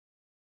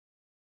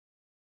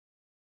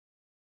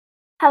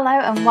Hello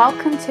and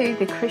welcome to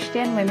the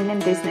Christian Women in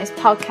Business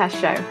podcast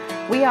show.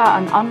 We are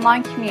an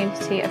online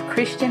community of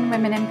Christian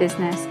women in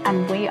business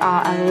and we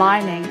are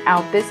aligning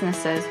our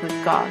businesses with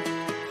God.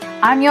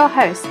 I'm your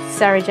host,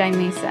 Sarah Jane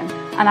Meeson,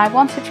 and I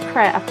wanted to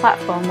create a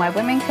platform where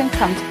women can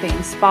come to be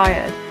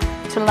inspired,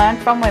 to learn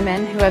from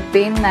women who have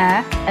been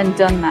there and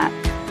done that,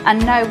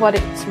 and know what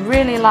it's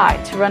really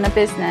like to run a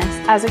business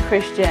as a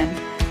Christian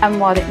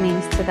and what it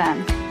means to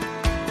them.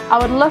 I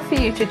would love for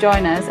you to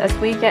join us as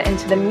we get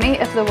into the meat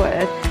of the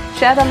word,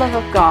 share the love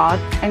of God,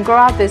 and grow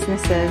our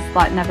businesses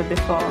like never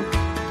before.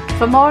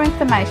 For more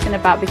information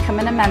about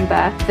becoming a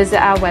member,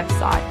 visit our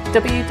website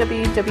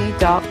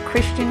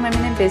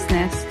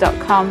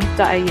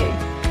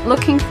www.christianwomeninbusiness.com.au.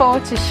 Looking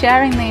forward to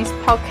sharing these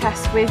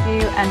podcasts with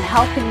you and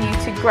helping you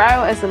to grow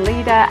as a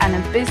leader and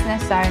a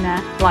business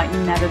owner like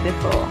never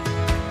before.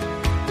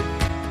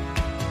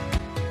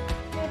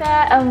 Hey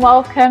there, and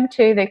welcome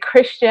to the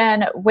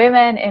Christian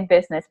Women in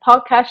Business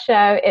podcast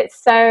show.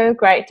 It's so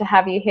great to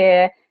have you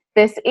here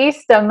this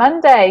Easter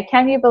Monday.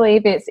 Can you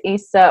believe it's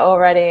Easter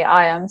already?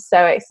 I am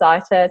so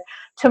excited.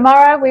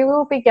 Tomorrow we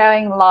will be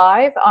going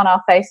live on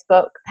our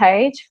Facebook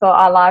page for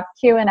our live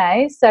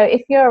Q&A. So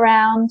if you're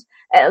around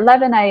at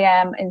 11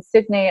 a.m. in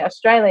Sydney,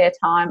 Australia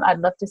time,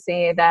 I'd love to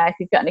see you there. If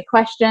you've got any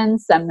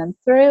questions, send them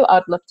through.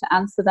 I'd love to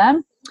answer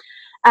them.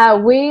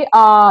 We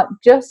are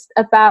just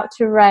about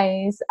to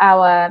raise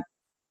our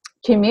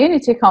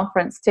community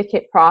conference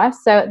ticket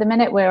price. So at the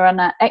minute we're on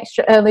an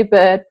extra early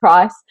bird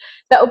price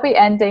that will be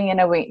ending in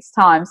a week's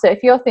time. So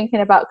if you're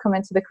thinking about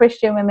coming to the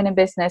Christian Women in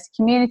Business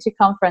Community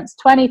Conference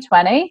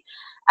 2020,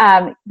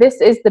 this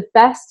is the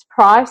best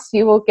price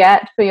you will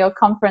get for your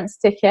conference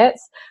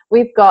tickets.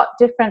 We've got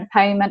different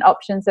payment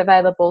options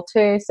available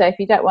too. So if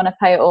you don't want to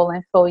pay it all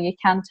in full, you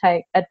can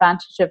take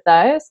advantage of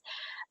those.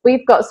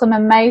 We've got some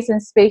amazing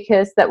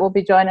speakers that will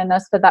be joining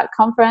us for that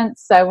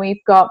conference. So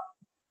we've got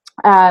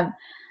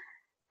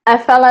a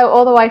fellow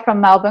all the way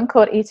from Melbourne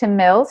called Eaton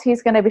Mills.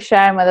 He's going to be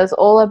sharing with us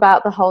all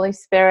about the Holy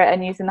Spirit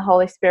and using the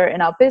Holy Spirit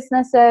in our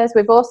businesses.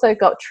 We've also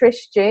got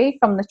Trish G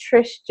from the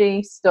Trish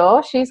G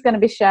store. She's going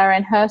to be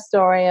sharing her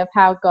story of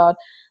how God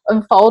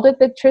unfolded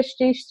the Trish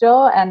G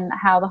store and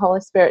how the Holy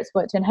Spirit's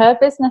worked in her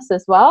business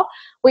as well.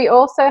 We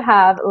also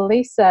have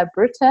Lisa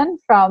Bruton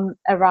from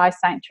Arise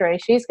Sanctuary.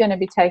 She's going to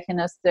be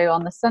taking us through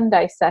on the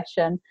Sunday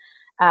session.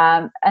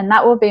 And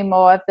that will be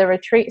more of the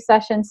retreat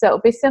session. So it'll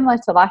be similar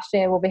to last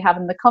year. We'll be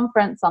having the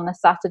conference on the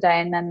Saturday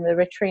and then the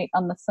retreat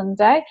on the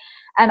Sunday.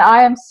 And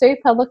I am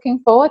super looking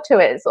forward to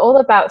it. It's all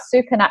about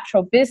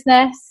supernatural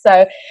business.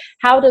 So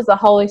how does the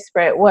Holy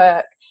Spirit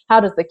work? How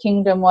does the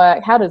kingdom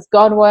work? How does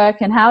God work?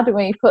 And how do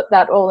we put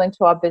that all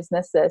into our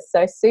businesses?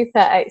 So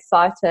super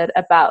excited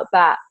about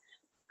that.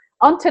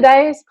 On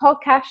today's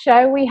podcast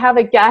show, we have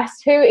a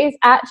guest who is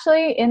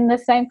actually in the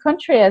same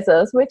country as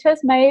us, which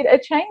has made a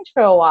change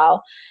for a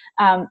while.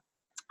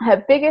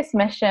 Her biggest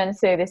mission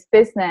through this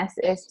business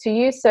is to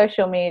use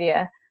social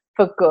media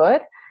for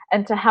good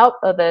and to help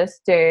others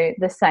do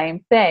the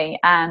same thing.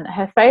 And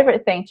her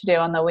favorite thing to do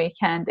on the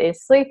weekend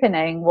is sleeping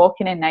in,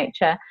 walking in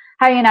nature,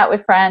 hanging out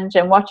with friends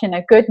and watching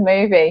a good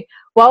movie.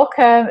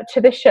 Welcome to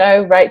the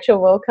show,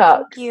 Rachel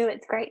Wilcox. Thank you.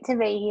 It's great to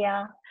be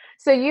here.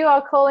 So you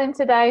are calling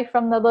today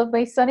from the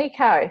lovely sunny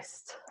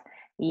coast?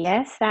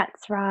 Yes,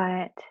 that's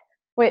right.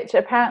 Which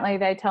apparently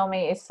they tell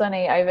me is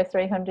sunny over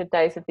 300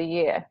 days of the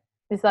year.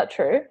 Is that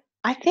true?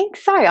 I think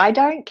so. I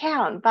don't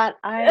count, but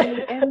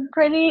I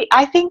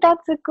think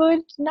that's a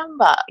good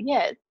number.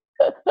 Yes.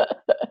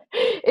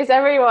 Is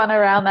everyone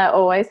around there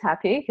always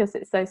happy because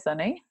it's so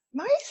sunny?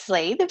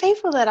 Mostly the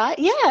people that I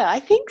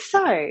think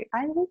so.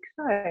 I think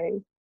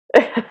so.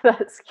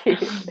 That's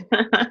cute.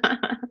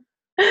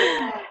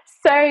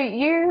 So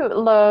you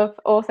love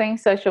all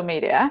things social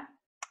media,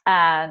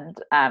 and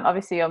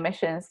obviously your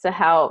mission is to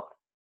help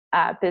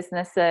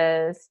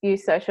businesses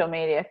use social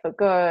media for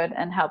good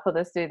and help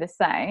others do the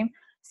same.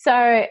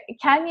 So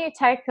can you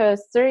take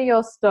us through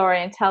your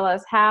story and tell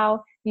us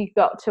how you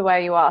got to where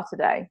you are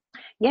today?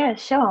 Yeah,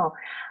 sure.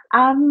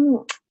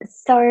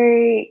 So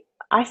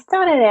I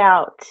started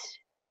out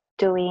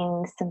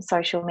doing some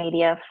social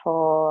media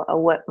for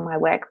my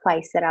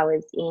workplace that I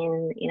was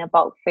in a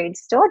bulk food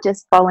store,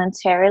 just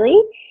voluntarily.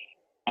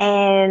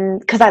 And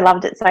because I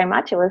loved it so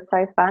much, it was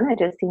so fun. I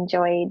just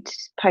enjoyed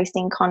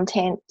posting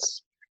content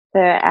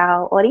for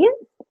our audience.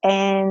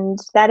 And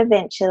that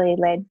eventually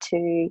led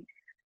to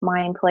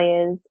my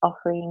employers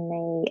offering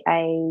me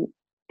a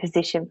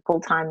position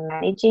full-time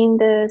managing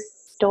the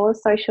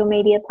store's social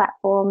media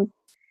platforms,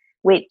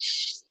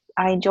 which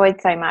I enjoyed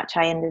so much.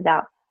 I ended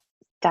up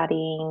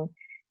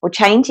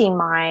changing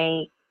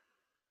my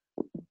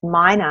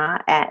minor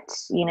at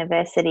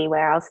university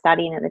where I was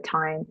studying at the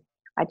time.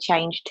 I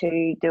changed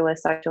to do a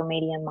social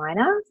media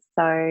minor.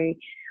 So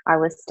I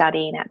was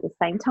studying at the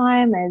same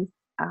time as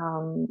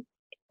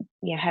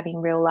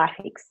having real life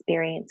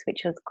experience,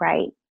 which was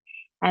great.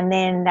 And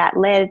then that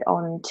led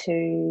on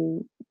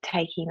to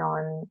taking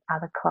on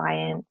other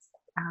clients.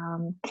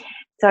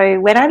 So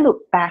when I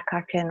look back,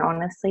 I can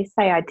honestly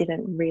say I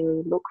didn't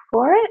really look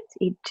for it.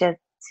 It just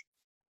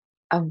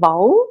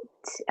evolved.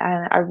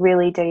 I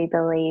really do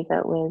believe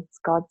it was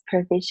God's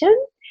provision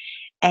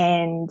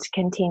and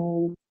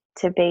continues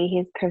to be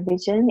his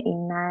provision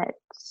in that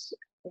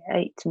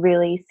it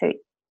really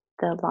suits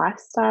the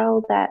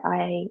lifestyle that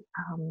I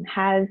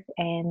have,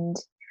 and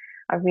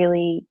I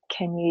really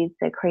can use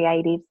the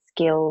creative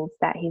skills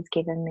that he's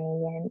given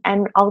me,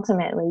 and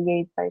ultimately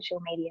use social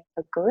media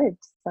for good.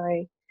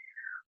 So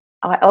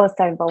I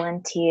also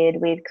volunteered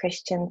with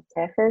Christian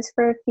Surfers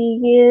for a few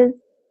years,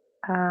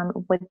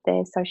 with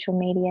their social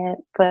media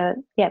for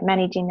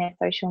managing their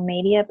social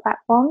media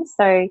platforms.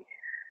 So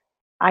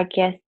I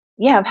guess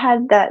I've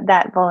had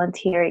that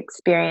volunteer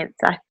experience.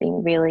 I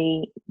think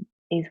really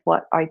is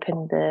what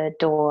opened the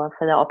door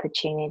for the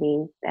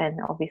opportunities, and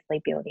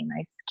obviously building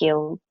those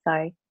skills.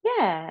 So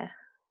yeah.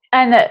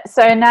 And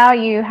so now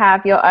you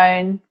have your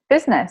own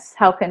business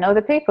helping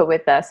other people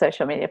with their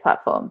social media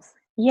platforms.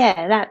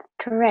 Yeah, that's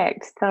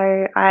correct.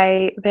 So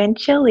I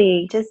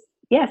eventually just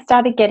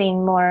started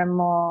getting more and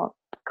more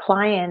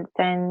clients,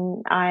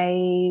 and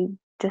I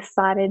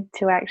decided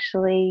to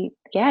actually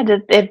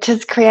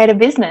just create a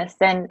business,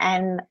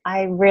 and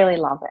I really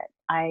love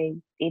it.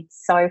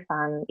 It's so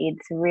fun.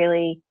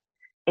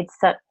 It's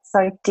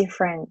so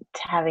different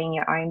to having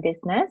your own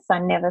business. I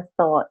never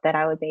thought that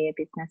I would be a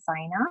business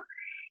owner,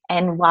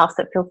 and whilst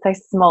it feels so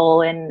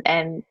small and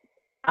in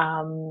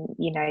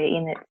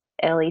its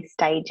early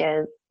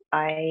stages,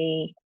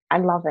 I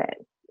love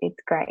it. It's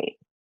great.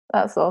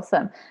 That's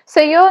awesome.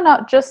 So you're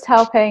not just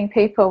helping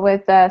people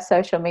with their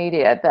social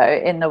media,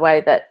 though, in the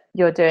way that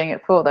you're doing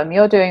it for them.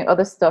 You're doing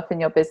other stuff in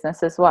your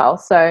business as well.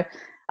 So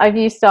have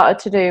you started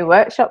to do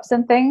workshops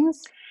and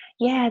things?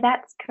 Yeah,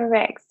 that's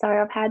correct. So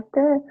I've had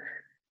the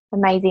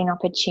amazing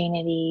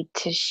opportunity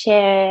to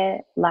share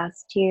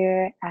last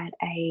year at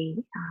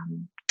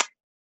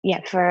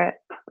for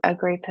a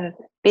group of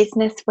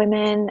business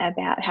women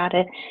about how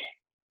to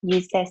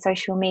use their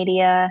social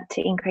media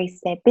to increase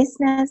their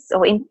business,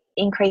 or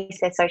increase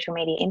their social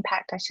media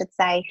impact, I should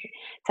say.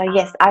 So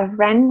yes, I've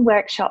run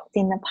workshops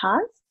in the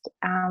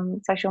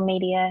past, social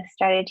media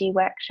strategy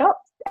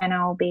workshops, and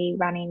I'll be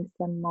running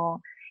some more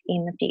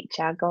in the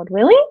future, God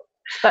willing.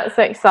 That's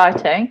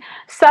exciting.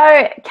 So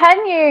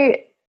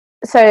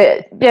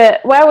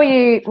where will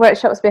you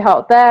workshops be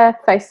held? They're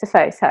face to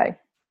face, hey?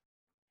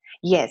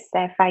 Yes,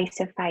 they're face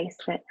to face,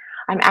 but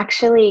I'm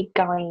actually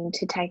going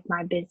to take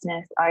my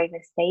business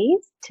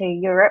overseas to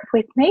Europe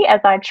with me as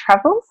I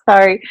travel.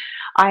 So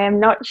I am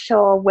not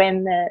sure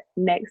when the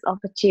next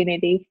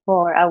opportunity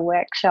for a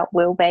workshop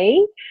will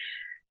be.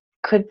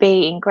 Could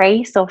be in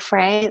Greece or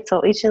France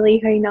or Italy,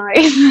 who knows?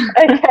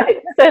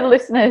 Okay, so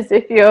listeners,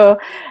 if you're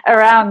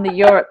around the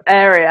Europe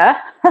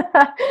area,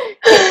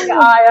 keep your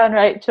eye on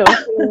Rachel.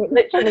 She will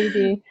literally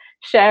be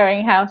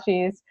sharing how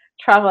she's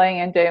traveling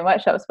and doing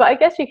workshops. But I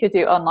guess you could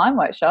do online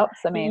workshops.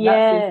 I mean,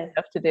 that's easy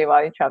stuff to do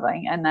while you're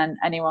traveling, and then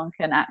anyone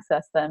can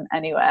access them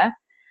anywhere.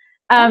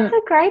 That's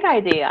a great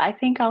idea. I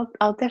think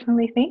I'll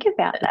definitely think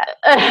about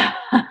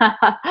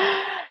that.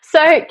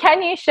 So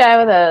can you share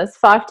with us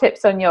 5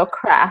 tips on your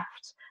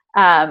craft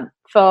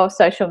for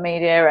social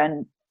media,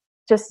 and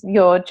just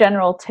your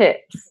general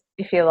tips,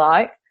 if you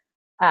like?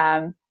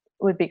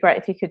 Would be great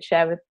if you could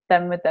share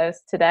with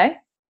those today.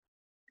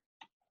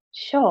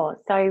 Sure.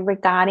 So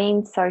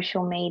regarding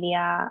social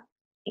media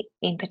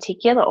in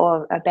particular,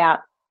 or about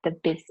the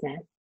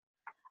business?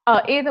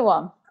 Oh, either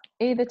one.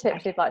 Either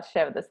tips you'd like to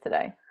share with us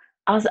today.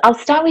 I'll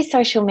start with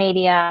social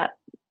media.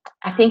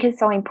 I think it's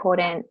so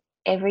important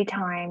every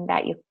time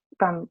that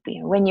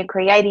when you're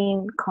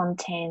creating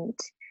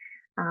content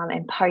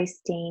and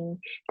posting,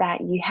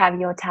 that you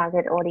have your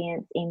target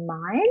audience in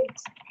mind,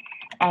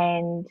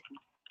 and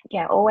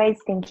always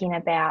thinking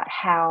about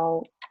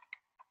how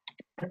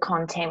the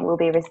content will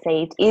be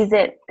received. Is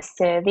it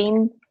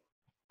serving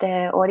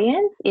the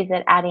audience? Is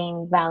it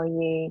adding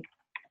value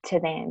to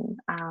them?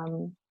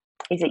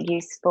 Is it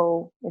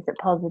useful? Is it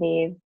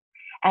positive?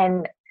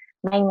 And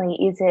mainly,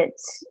 is it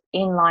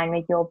in line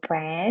with your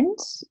brand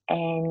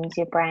and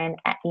your brand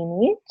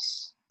image?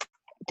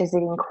 Does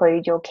it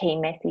include your key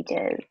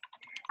messages?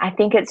 I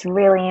think it's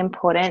really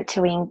important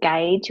to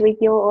engage with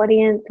your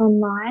audience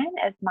online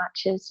as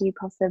much as you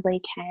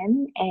possibly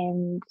can,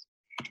 and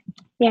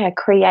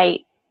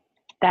create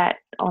that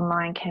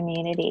online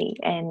community.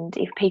 And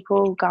if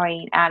people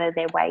going out of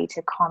their way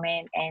to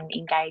comment and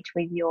engage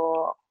with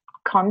your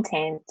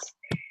content,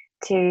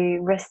 to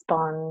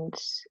respond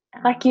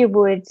like you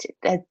would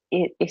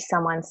if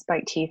someone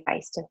spoke to you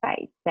face to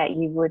face, that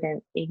you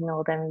wouldn't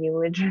ignore them, you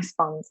would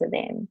respond to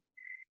them.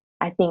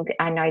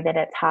 I know that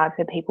it's hard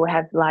for people who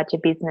have larger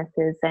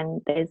businesses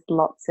and there's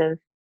lots of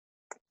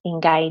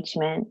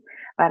engagement,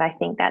 but I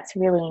think that's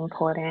really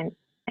important.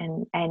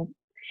 And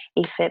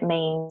if it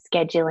means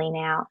scheduling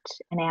out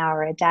an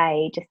hour a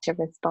day just to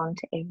respond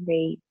to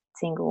every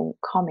single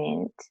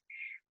comment,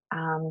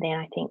 then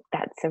I think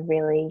that's a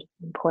really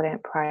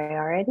important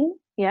priority.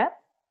 Yeah,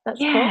 that's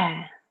cool.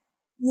 Yeah.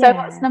 So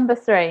what's number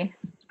 3?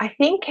 I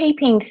think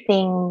keeping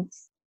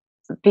things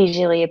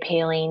visually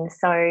appealing.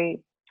 So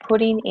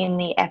putting in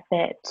the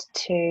effort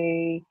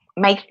to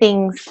make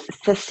things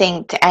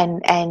succinct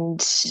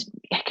and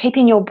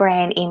keeping your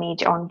brand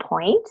image on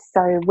point.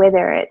 So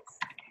whether it's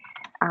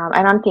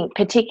and I think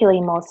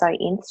particularly more so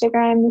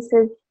Instagram, this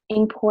is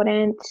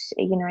important.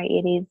 You know,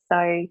 it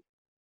is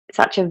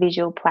such a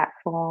visual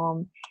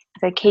platform.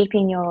 So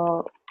keeping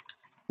your,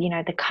 you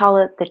know, the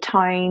color, the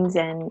tones,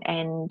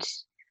 and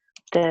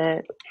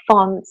the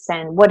fonts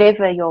and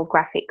whatever your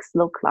graphics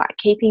look like,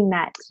 keeping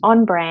that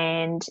on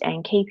brand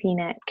and keeping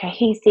it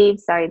cohesive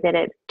so that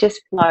it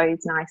just flows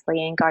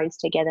nicely and goes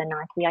together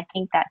nicely. I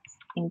think that's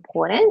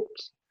important.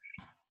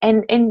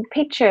 And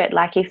picture it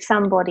like if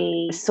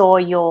somebody saw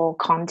your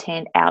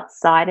content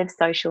outside of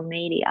social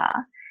media,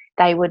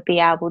 they would be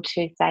able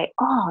to say,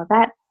 oh,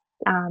 that's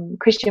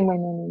Christian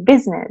Women in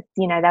Business.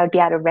 You know, they would be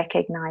able to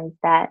recognize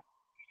that.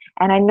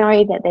 And I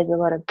know that there's a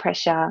lot of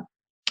pressure,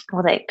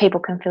 or that people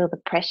can feel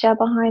the pressure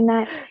behind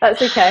that.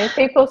 That's okay.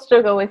 People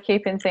struggle with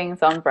keeping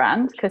things on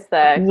brand because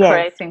they're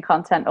creating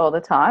content all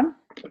the time.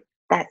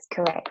 That's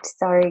correct.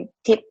 So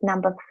tip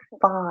number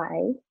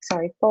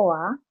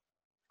 4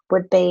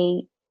 would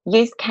be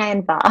use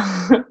Canva,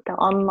 the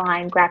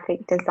online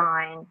graphic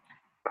design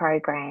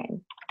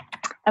program.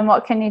 And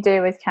what can you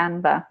do with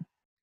Canva?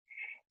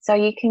 So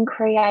you can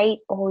create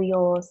all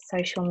your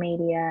social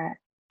media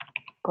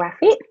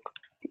graphics,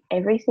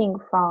 everything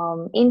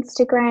from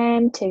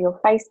Instagram to your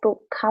Facebook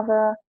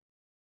cover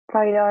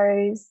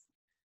photos.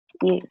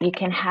 You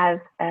can have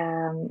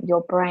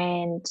your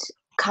brand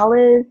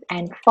colors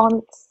and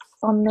fonts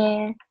on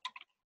there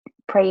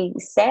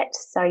preset,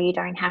 so you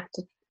don't have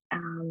to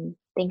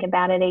think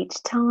about it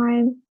each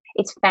time.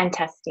 It's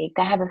fantastic.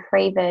 They have a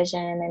free version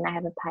and they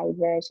have a paid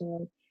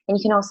version, and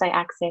you can also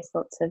access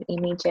lots of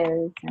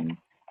images and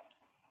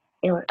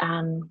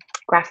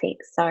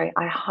graphics. So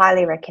I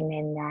highly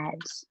recommend that.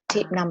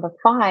 Tip number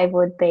 5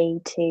 would be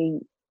to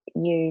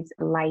use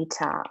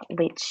Later,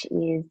 which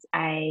is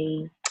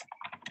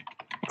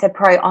it's a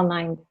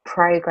online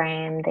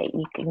program that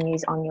you can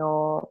use on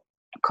your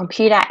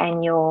computer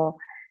and your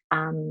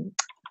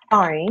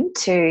phone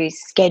to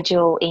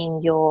schedule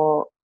in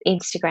your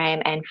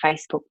Instagram and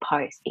Facebook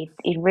posts.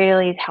 It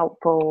really is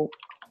helpful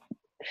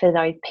for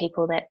those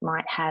people that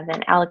might have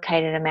an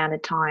allocated amount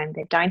of time,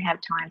 that don't have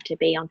time to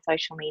be on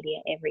social media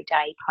every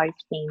day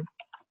posting,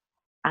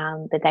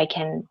 that they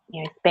can,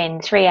 you know,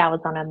 spend 3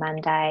 hours on a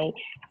Monday,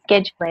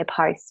 schedule their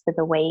posts for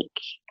the week,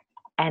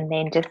 and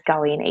then just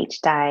go in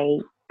each day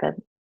for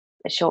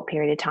a short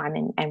period of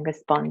time and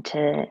respond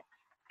to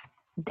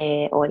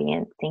their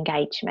audience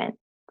engagement.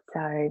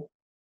 So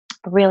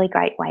a really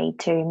great way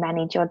to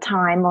manage your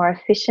time more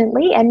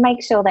efficiently and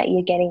make sure that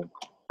you're getting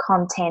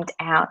content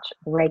out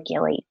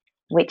regularly,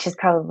 which is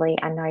probably,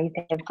 I know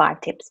you've had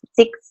 5 tips.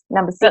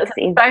 Number 6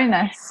 is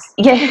bonus.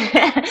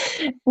 Yeah.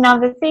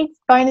 Number 6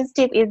 bonus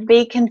tip is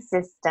be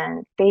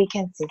consistent. Be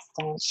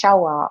consistent.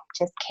 Show up.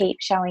 Just keep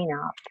showing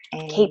up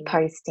and keep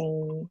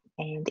posting.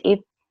 And if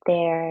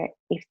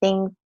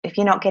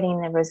you're not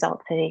getting the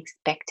results that you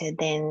expected,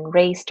 then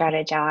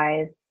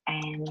re-strategize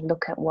and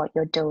look at what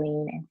you're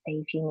doing and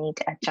see if you need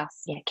to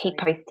adjust. Yeah, keep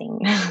posting.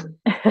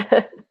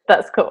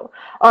 That's cool.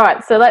 All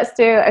right, so let's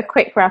do a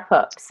quick wrap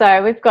up.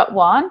 So we've got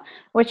 1,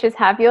 which is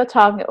have your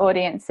target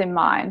audience in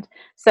mind.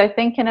 So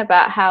thinking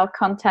about how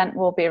content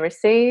will be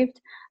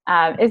received.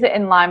 Is it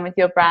in line with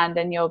your brand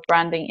and your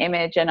branding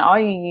image? And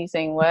are you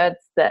using words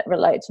that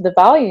relate to the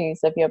values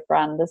of your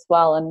brand as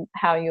well, and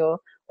how your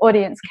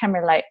audience can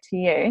relate to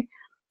you?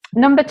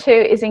 Number 2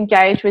 is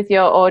engage with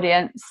your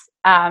audience.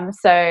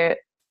 So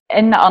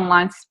in the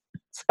online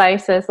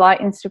spaces like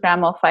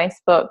Instagram or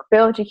Facebook,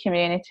 build your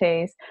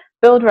communities,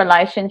 build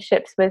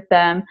relationships with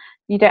them.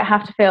 You don't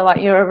have to feel like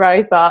you're a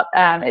robot.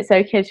 It's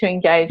okay to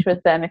engage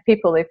with them. If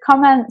people leave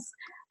comments,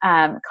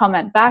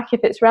 comment back if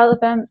it's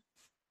relevant.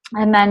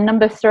 And then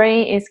number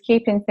 3 is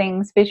keeping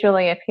things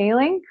visually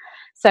appealing.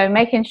 So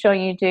making sure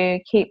you do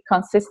keep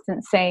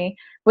consistency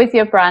with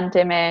your brand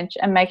image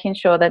and making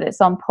sure that it's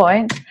on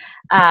point,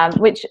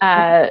 which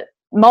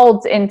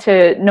molds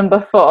into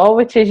number 4,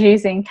 which is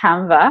using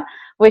Canva,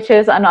 which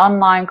is an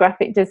online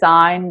graphic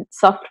design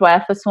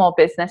software for small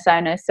business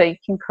owners, so you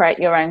can create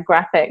your own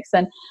graphics.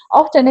 And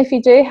often if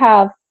you do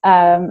have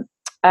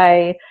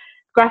a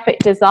graphic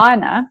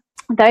designer,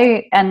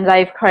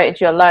 they've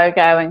created your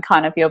logo and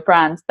kind of your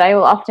brand, they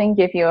will often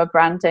give you a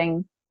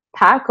branding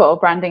pack or a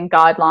branding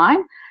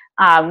guideline,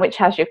 which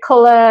has your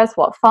colors,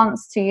 what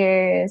fonts to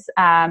use,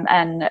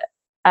 and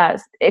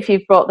if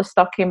you've brought the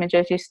stock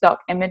images, your stock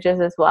images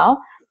as well.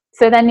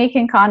 So then you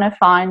can kind of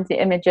find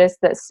the images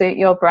that suit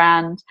your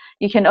brand.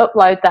 You can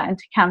upload that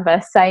into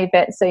Canva, save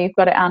it so you've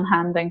got it on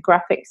hand, and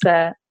graphics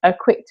are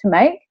quick to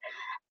make.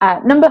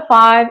 Number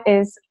 5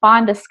 is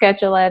find a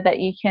scheduler that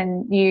you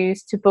can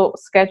use to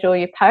schedule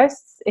your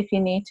posts if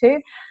you need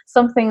to.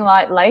 Something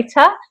like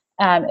Later,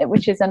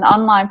 which is an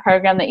online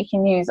program that you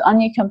can use on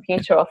your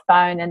computer or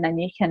phone, and then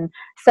you can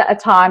set a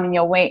time in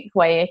your week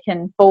where you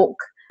can bulk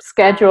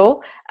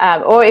schedule.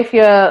 Or if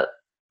you're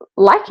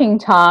lacking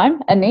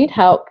time and need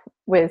help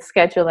with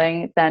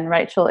scheduling, then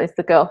Rachel is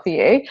the girl for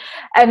you.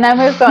 And then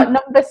we've got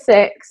number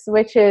 6,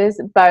 which is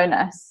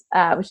bonus,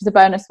 which is a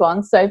bonus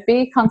one. So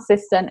be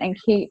consistent and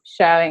keep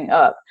showing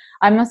up.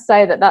 I must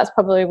say that that's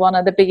probably one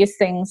of the biggest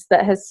things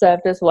that has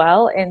served us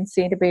well in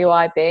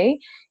CWIB,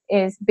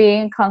 is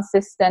being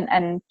consistent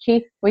and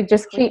keep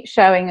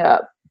showing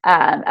up.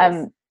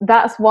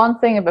 That's one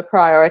thing of a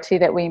priority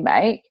that we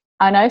make.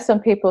 I know some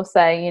people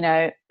say,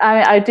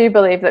 I do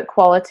believe that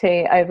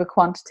quality over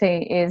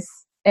quantity is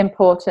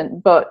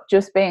important, but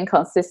just being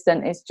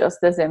consistent is just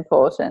as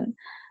important.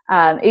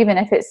 Even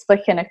if it's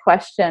flicking a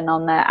question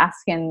on there,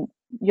 asking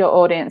your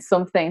audience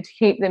something to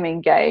keep them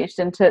engaged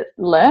and to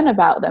learn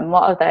about them.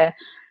 What are their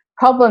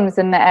problems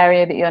in the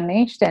area that you're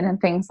niched in and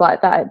things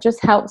like that? It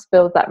just helps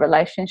build that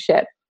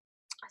relationship.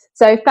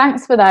 So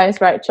thanks for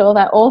those, Rachel.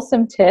 They're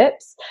awesome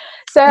tips.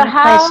 So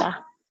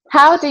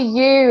how do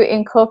you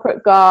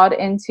incorporate God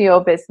into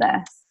your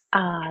business?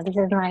 This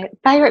is my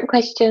favorite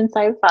question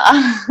so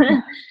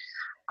far.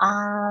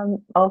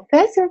 Well,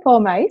 first and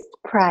foremost,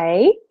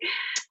 pray.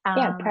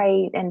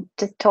 Pray and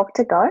just talk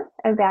to God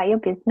about your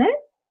business.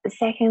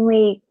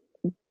 Secondly,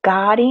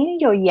 guarding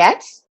your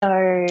yes.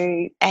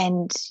 Saying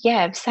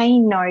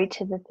no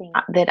to the things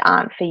that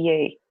aren't for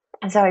you.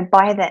 And so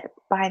by that,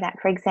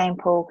 for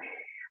example,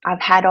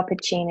 I've had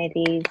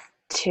opportunities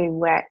to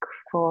work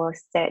for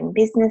certain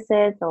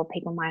businesses, or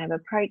people might have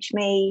approached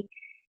me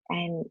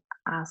and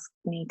asked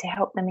me to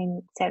help them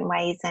in certain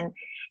ways. And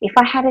if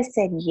I had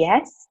said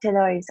yes to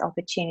those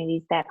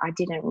opportunities that I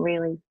didn't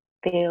really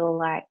feel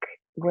like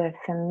were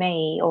for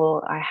me,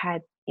 or I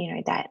had,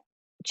 that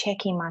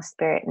check in my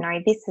spirit, no,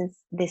 this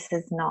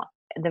is not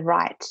the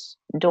right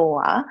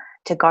door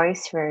to go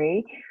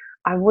through,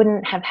 I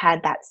wouldn't have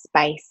had that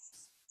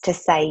space to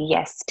say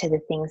yes to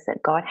the things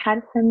that God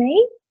had for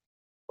me.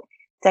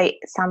 So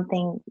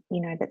something,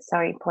 that's so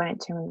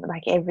important to me,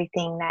 like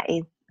everything that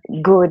is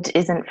good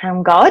isn't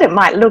from God. It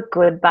might look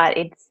good, but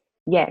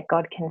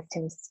God can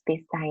still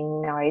be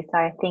saying no. So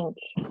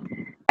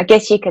I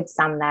guess you could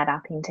sum that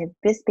up into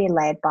just be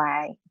led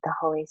by the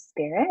Holy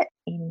Spirit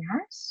in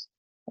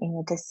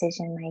the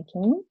decision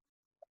making.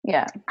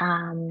 Yeah.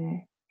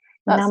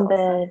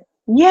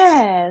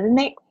 The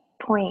next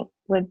point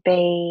would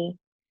be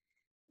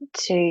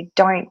to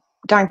don't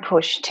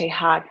push too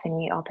hard for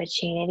new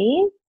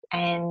opportunities.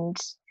 And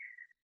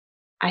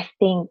I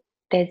think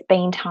there's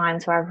been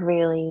times where I've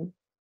really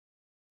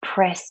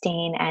pressed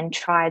in and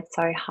tried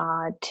so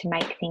hard to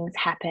make things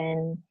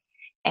happen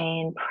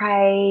and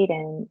prayed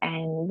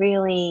and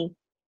really,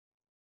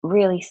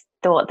 really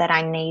thought that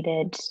I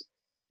needed,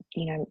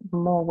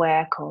 more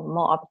work or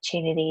more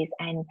opportunities.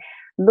 And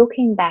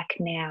looking back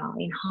now,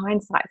 in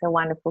hindsight, it's a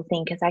wonderful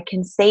thing, because I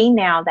can see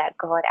now that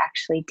God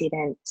actually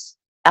didn't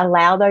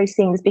allow those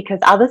things because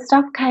other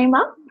stuff came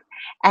up.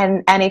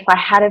 And if I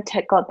had have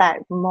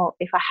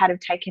if I had have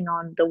taken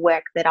on the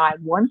work that I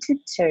wanted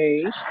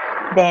to,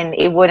 then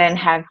I wouldn't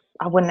have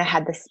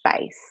had the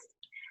space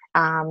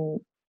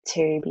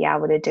to be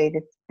able to do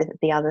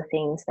the other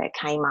things that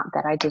came up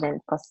that I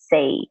didn't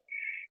foresee.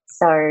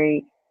 So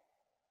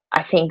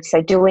I think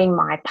doing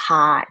my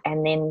part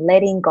and then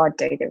letting God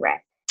do the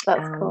rest.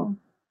 That's cool.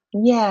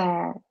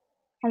 Yeah.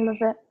 I love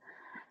it.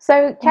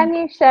 So can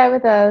you share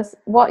with us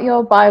what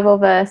your Bible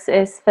verse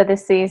is for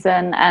this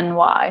season and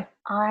why?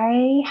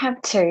 I have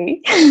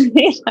two.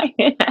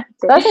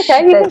 That's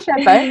okay, you can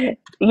share both.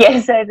 Yeah,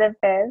 so the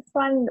first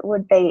one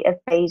would be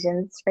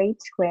Ephesians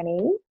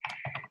 3:20,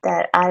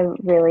 that I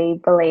really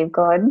believe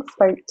God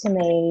spoke to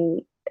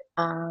me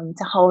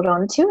to hold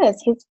on to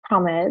as his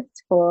promise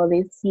for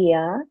this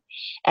year.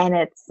 And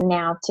it's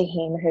now to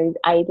him who's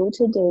able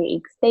to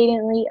do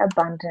exceedingly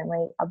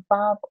abundantly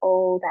above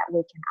all that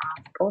we can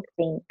ask or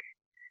think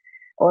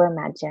or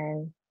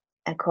imagine,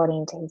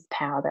 according to his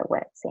power that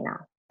works in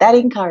us. That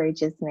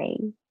encourages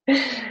me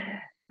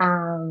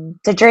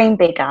to dream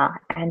bigger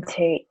and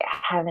to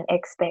have an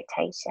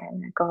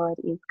expectation that God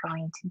is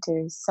going to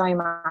do so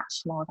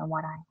much more than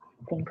what I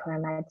think or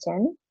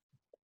imagine.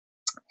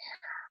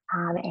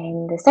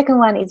 And the second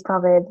one is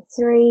Proverbs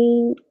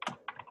 3,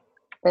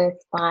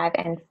 verse 5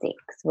 and 6,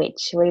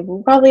 which we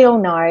will probably all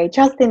know.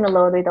 Trust in the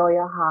Lord with all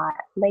your heart.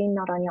 Lean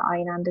not on your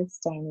own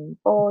understanding.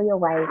 All your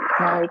ways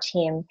acknowledge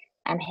him,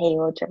 and he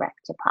will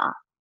direct your path.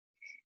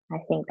 I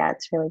think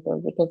that's really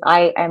good, because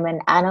I am an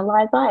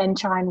analyzer and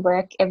try and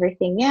work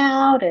everything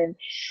out and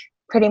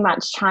pretty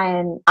much try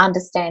and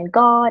understand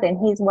God and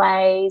his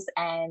ways.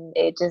 And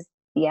it just,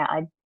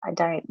 I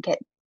don't get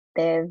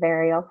there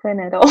very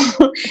often at all.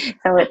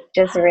 So it's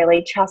just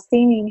really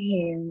trusting in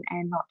him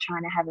and not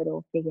trying to have it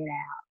all figured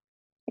out.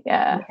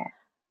 Yeah.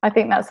 I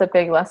think that's a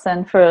big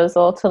lesson for us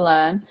all to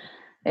learn,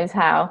 is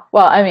how,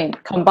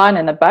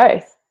 combining the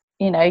both,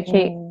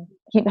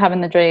 keep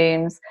having the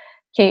dreams,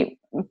 keep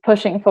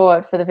pushing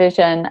forward for the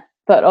vision,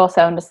 but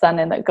also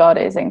understanding that God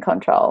is in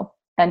control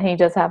and he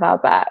does have our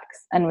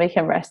backs and we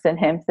can rest in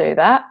him through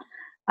that.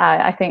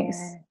 I think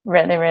it's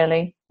really,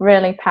 really,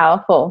 really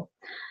powerful.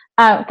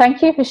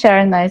 Thank you for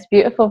sharing those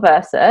beautiful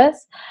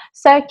verses.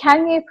 So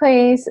can you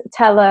please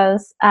tell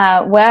us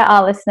where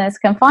our listeners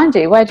can find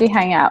you? Where do you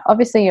hang out?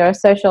 Obviously, you're a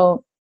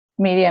social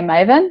media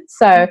maven.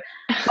 So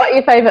what are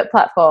your favourite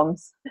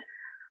platforms?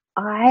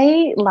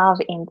 I love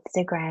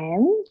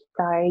Instagram.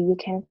 So you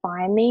can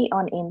find me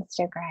on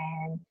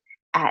Instagram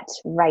at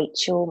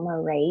Rachel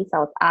Marie.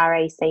 So it's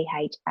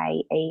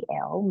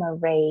RACHAEL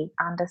Marie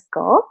 _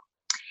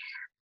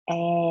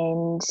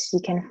 and you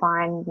can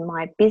find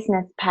my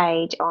business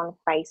page on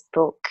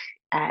Facebook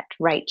at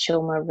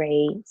Rachel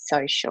Marie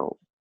Social.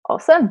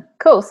 Awesome.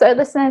 Cool. So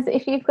listeners,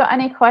 if you've got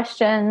any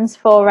questions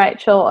for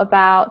Rachel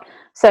about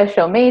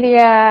social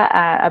media,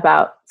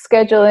 about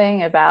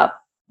scheduling, about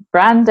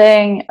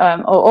branding,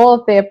 or all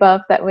of the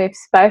above that we've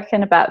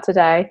spoken about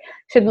today,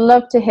 should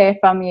love to hear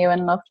from you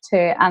and love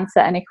to answer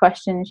any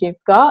questions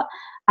you've got.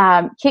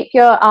 Keep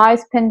your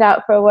eyes pinned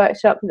out for a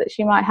workshop that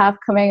she might have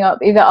coming up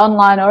either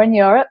online or in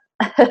Europe.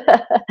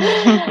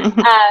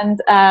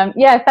 And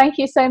thank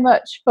you so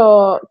much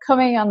for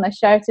coming on the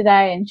show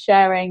today and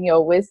sharing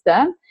your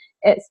wisdom.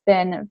 It's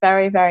been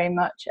very, very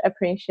much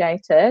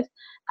appreciated.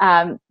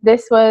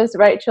 This was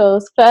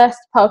Rachel's first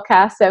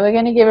podcast, so we're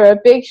going to give her a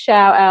big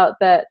shout out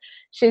that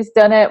she's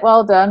done it.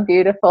 Well done,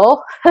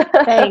 beautiful.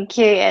 Thank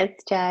you,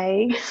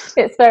 SJ.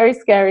 It's very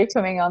scary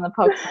coming on the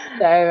podcast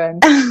show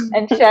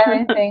and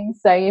sharing things,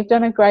 so you've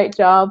done a great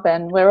job,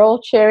 and we're all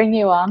cheering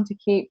you on to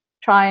keep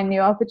trying new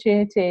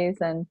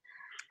opportunities. And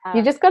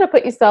you just got to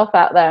put yourself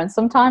out there, and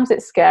sometimes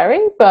it's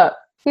scary, but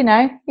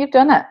you've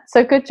done it,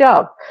 so good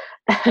job.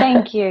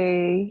 Thank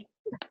you.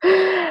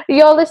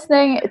 You're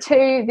listening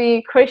to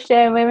the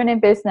Christian Women in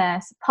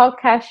Business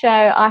podcast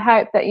show. I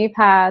hope that you've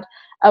had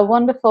a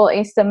wonderful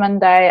Easter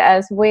Monday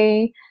as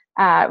we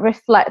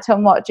reflect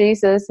on what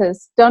Jesus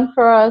has done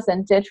for us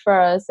and did for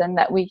us, and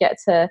that we get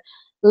to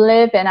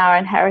live in our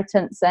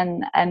inheritance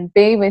and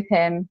be with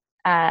him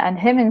and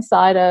him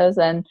inside us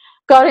and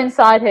God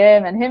inside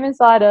him and him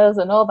inside us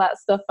and all that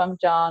stuff from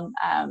John.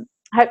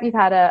 Hope you've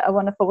had a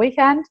wonderful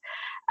weekend,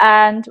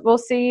 and we'll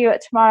see you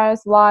at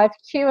tomorrow's live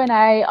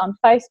Q&A on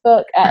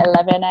Facebook at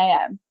 11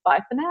 a.m.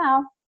 Bye for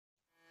now.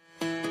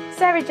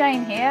 Sarah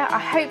Jane here. I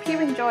hope you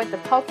enjoyed the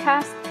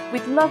podcast.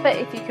 We'd love it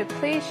if you could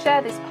please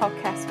share this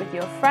podcast with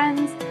your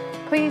friends.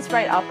 Please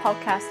rate our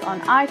podcast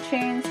on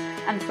iTunes,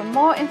 and for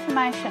more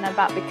information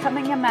about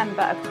becoming a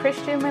member of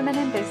Christian Women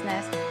in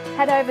Business,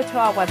 head over to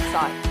our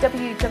website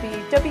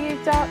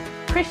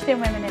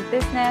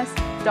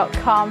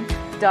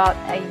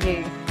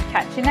www.christianwomeninbusiness.com.au.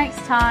 Catch you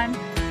next time.